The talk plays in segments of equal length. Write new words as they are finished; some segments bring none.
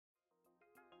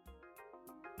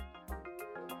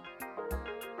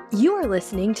You are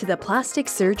listening to the Plastic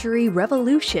Surgery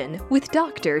Revolution with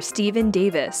Dr. Stephen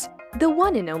Davis, the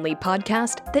one and only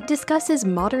podcast that discusses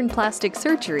modern plastic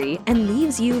surgery and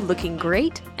leaves you looking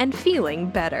great and feeling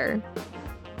better.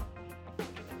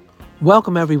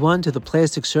 Welcome, everyone, to the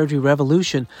Plastic Surgery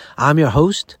Revolution. I'm your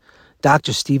host,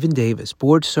 Dr. Stephen Davis,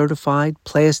 board-certified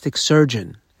plastic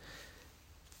surgeon.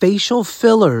 Facial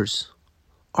fillers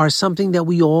are something that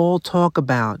we all talk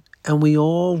about, and we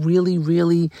all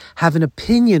really have an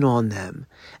opinion on them.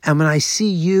 And when I see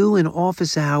you in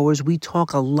office hours, we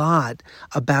talk a lot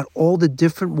about all the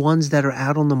different ones that are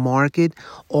out on the market,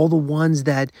 all the ones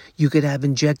that you could have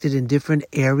injected in different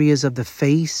areas of the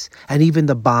face and even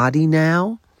the body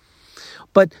now.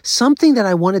 But something that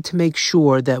I wanted to make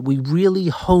sure that we really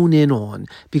hone in on,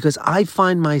 because I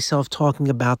find myself talking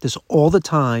about this all the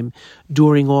time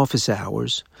during office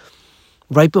hours,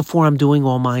 right before I'm doing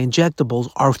all my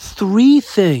injectables, are three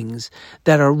things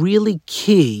that are really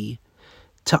key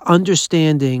to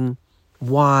understanding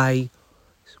why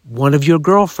one of your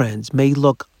girlfriends may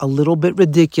look a little bit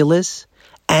ridiculous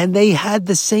and they had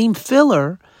the same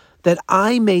filler that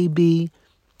I may be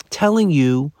telling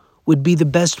you would be the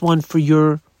best one for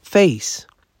your face.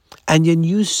 And then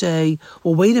you say,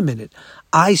 well, wait a minute,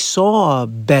 I saw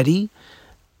Betty.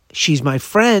 She's my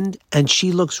friend, and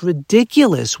she looks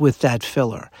ridiculous with that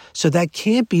filler. So that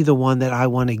can't be the one that I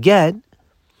want to get.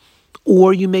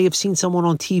 Or you may have seen someone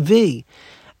on TV,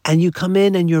 and you come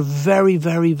in and you're very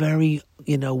worried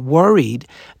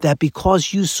that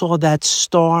because you saw that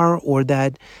star or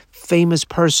that famous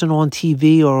person on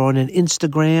TV or on an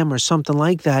Instagram or something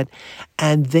like that,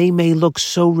 and they may look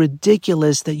so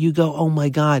ridiculous that you go, oh my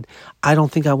God, I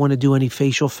don't think I want to do any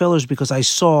facial fillers because I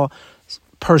saw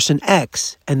person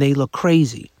X and they look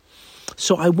crazy.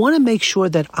 So I want to make sure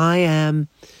that I am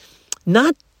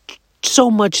not so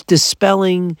much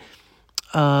dispelling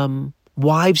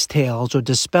wives' tales or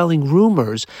dispelling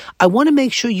rumors. I want to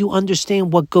make sure you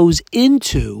understand what goes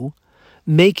into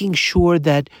making sure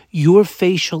that your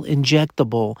facial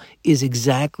injectable is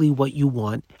exactly what you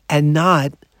want and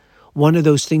not one of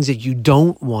those things that you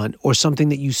don't want or something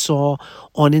that you saw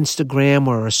on Instagram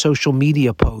or a social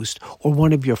media post or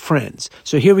one of your friends.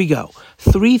 So here we go.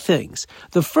 Three things.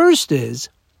 The first is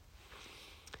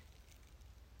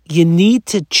you need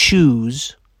to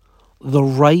choose the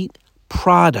right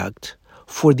product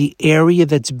for the area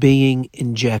that's being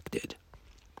injected.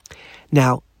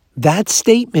 Now, that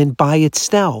statement by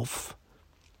itself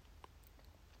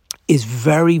is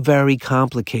very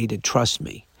complicated, trust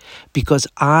me. Because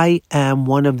I am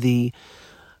one of the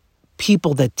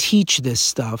people that teach this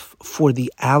stuff for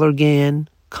the Allergan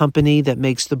company that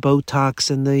makes the Botox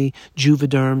and the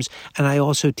Juvederms. And I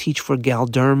also teach for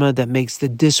Galderma that makes the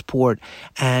Dysport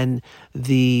and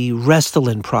the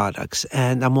Restylane products.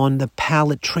 And I'm on the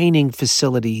palate training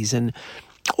facilities and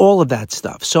all of that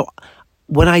stuff. So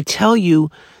when I tell you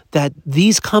that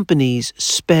these companies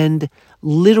spend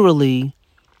literally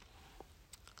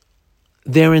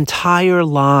their entire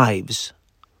lives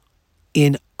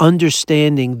in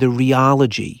understanding the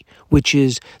rheology, which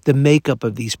is the makeup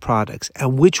of these products,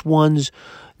 and which ones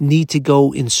need to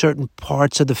go in certain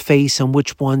parts of the face and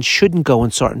which ones shouldn't go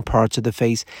in certain parts of the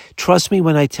face. Trust me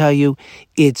when I tell you,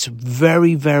 it's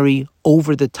very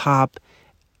over the top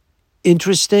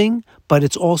interesting, but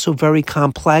it's also very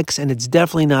complex, and it's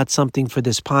definitely not something for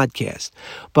this podcast.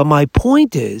 But my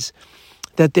point is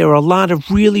that there are a lot of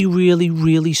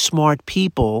really smart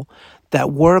people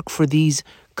that work for these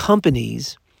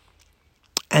companies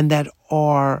and that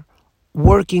are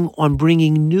working on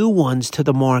bringing new ones to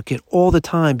the market all the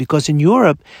time, because in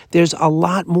Europe, there's a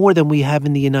lot more than we have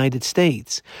in the United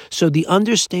States. So the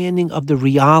understanding of the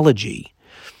rheology,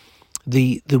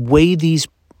 the way these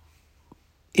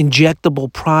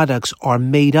injectable products are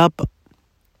made up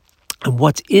and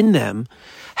what's in them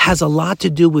has a lot to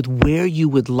do with where you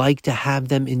would like to have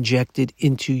them injected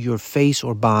into your face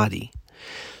or body.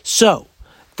 So,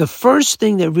 the first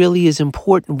thing that really is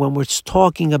important when we're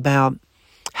talking about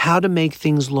how to make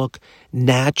things look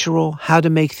natural, how to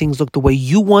make things look the way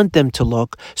you want them to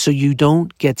look so you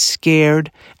don't get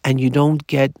scared and you don't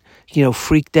get,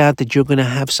 freaked out that you're going to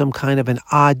have some kind of an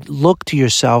odd look to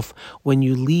yourself when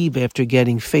you leave after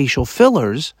getting facial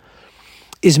fillers,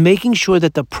 is making sure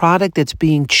that the product that's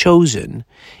being chosen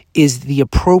is the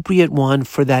appropriate one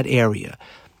for that area.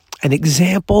 An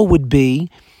example would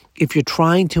be if you're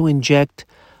trying to inject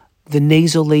the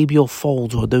nasolabial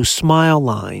folds or those smile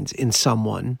lines in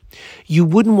someone, you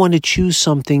wouldn't want to choose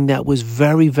something that was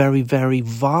very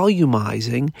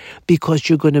volumizing, because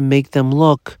you're going to make them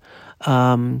look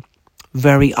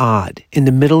very odd. In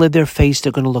the middle of their face,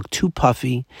 they're going to look too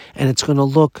puffy, and it's going to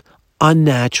look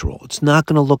unnatural. It's not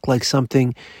going to look like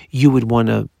something you would want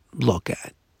to look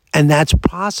at. And that's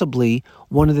possibly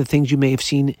one of the things you may have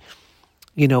seen,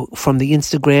 from the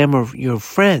Instagram or your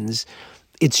friends.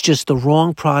 It's just the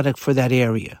wrong product for that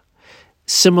area.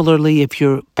 Similarly, if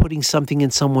you're putting something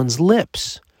in someone's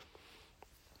lips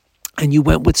and you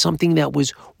went with something that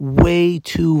was way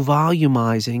too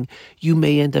volumizing, you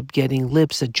may end up getting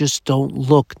lips that just don't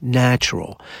look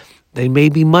natural. They may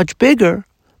be much bigger,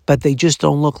 but they just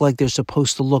don't look like they're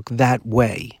supposed to look that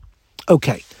way.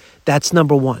 Okay, that's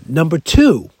number one. Number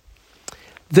two,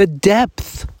 the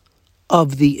depth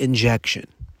of the injection.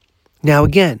 Now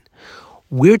again,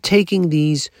 we're taking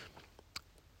these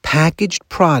packaged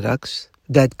products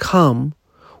that come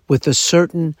with a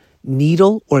certain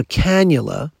needle or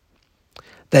cannula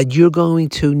that you're going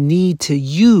to need to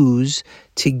use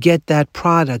to get that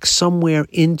product somewhere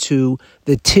into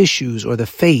the tissues or the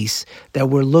face that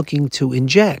we're looking to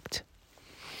inject.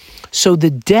 So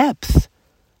the depth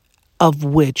of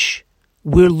which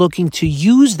we're looking to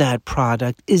use that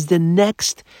product is the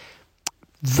next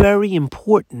very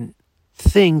important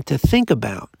thing to think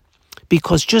about.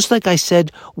 Because just like I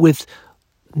said with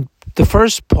the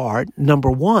first part, number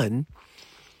one,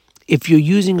 if you're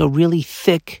using a really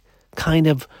thick kind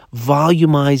of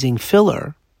volumizing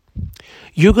filler,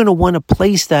 you're going to want to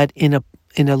place that in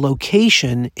a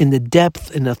location, in the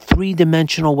depth, in a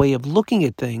three-dimensional way of looking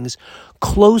at things,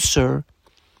 closer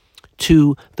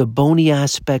to the bony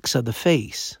aspects of the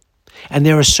face. And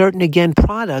there are certain, again,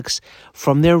 products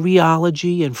from their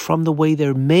rheology and from the way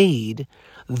they're made,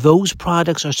 those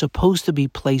products are supposed to be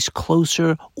placed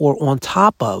closer or on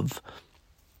top of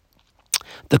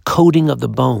the coating of the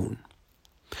bone.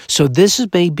 So this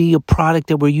may be a product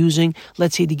that we're using,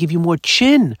 let's say, to give you more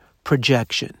chin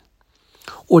projection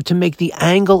or to make the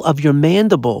angle of your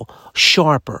mandible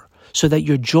sharper so that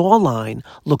your jawline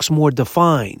looks more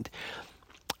defined.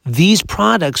 These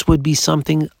products would be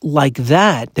something like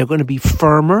that. They're going to be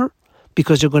firmer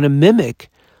because they're going to mimic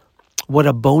what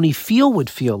a bony feel would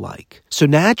feel like. So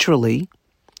naturally,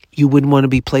 you wouldn't want to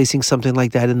be placing something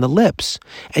like that in the lips.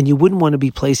 And you wouldn't want to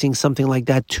be placing something like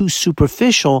that too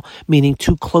superficial, meaning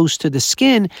too close to the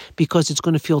skin, because it's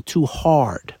going to feel too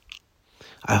hard.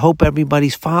 I hope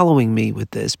everybody's following me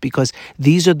with this, because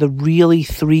these are the really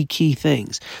three key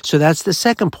things. So that's the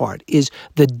second part, is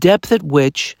the depth at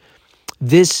which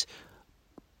this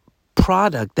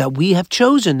product that we have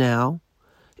chosen now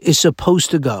is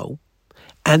supposed to go.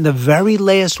 And the very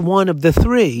last one of the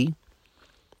three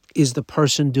is the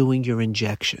person doing your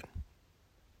injection.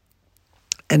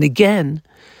 And again,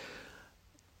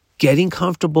 getting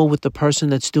comfortable with the person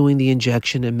that's doing the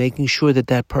injection and making sure that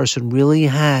that person really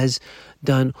has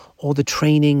done all the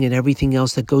training and everything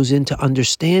else that goes into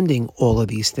understanding all of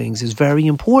these things is very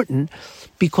important,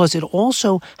 because it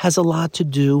also has a lot to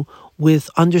do with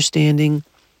understanding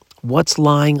what's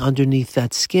lying underneath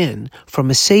that skin from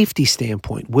a safety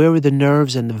standpoint. Where are the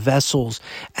nerves and the vessels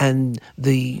and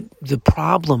the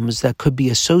problems that could be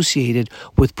associated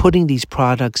with putting these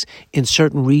products in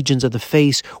certain regions of the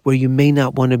face where you may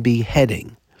not want to be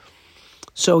heading.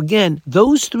 So again,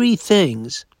 those three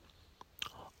things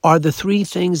are the three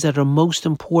things that are most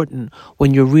important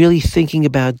when you're really thinking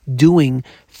about doing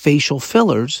facial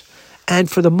fillers. And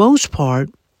for the most part,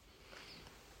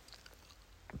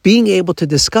 being able to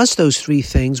discuss those three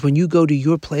things when you go to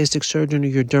your plastic surgeon or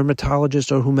your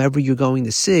dermatologist or whomever you're going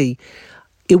to see,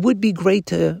 it would be great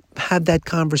to have that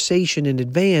conversation in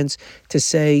advance to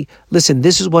say, listen,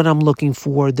 this is what I'm looking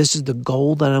for. This is the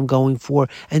goal that I'm going for,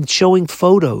 and showing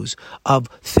photos of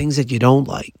things that you don't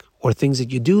like or things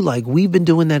that you do like. We've been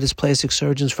doing that as plastic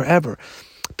surgeons forever.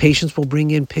 Patients will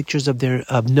bring in pictures of their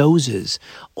noses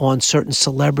on certain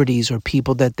celebrities or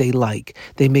people that they like.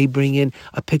 They may bring in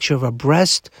a picture of a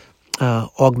breast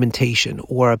augmentation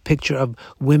or a picture of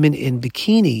women in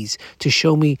bikinis to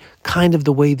show me kind of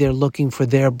the way they're looking for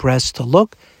their breasts to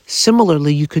look.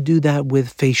 Similarly, you could do that with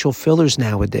facial fillers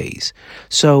nowadays.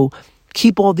 So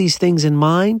keep all these things in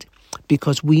mind,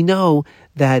 because we know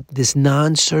that this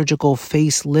non-surgical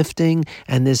face lifting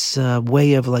and this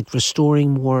way of like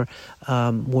restoring more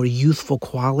youthful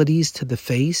qualities to the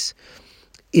face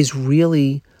is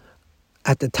really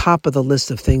at the top of the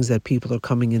list of things that people are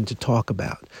coming in to talk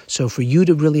about. So for you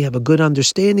to really have a good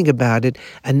understanding about it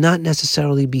and not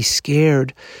necessarily be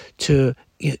scared to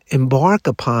embark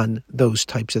upon those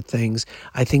types of things,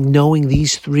 I think knowing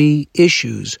these three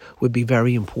issues would be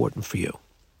very important for you.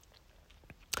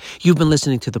 You've been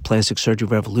listening to the Plastic Surgery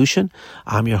Revolution.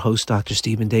 I'm your host, Dr.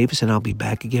 Stephen Davis, and I'll be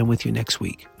back again with you next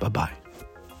week. Bye-bye.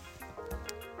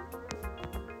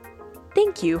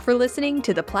 Thank you for listening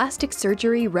to the Plastic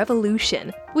Surgery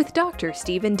Revolution with Dr.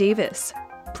 Stephen Davis.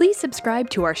 Please subscribe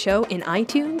to our show in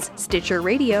iTunes, Stitcher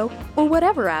Radio, or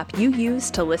whatever app you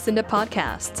use to listen to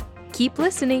podcasts. Keep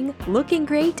listening, looking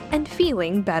great, and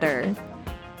feeling better.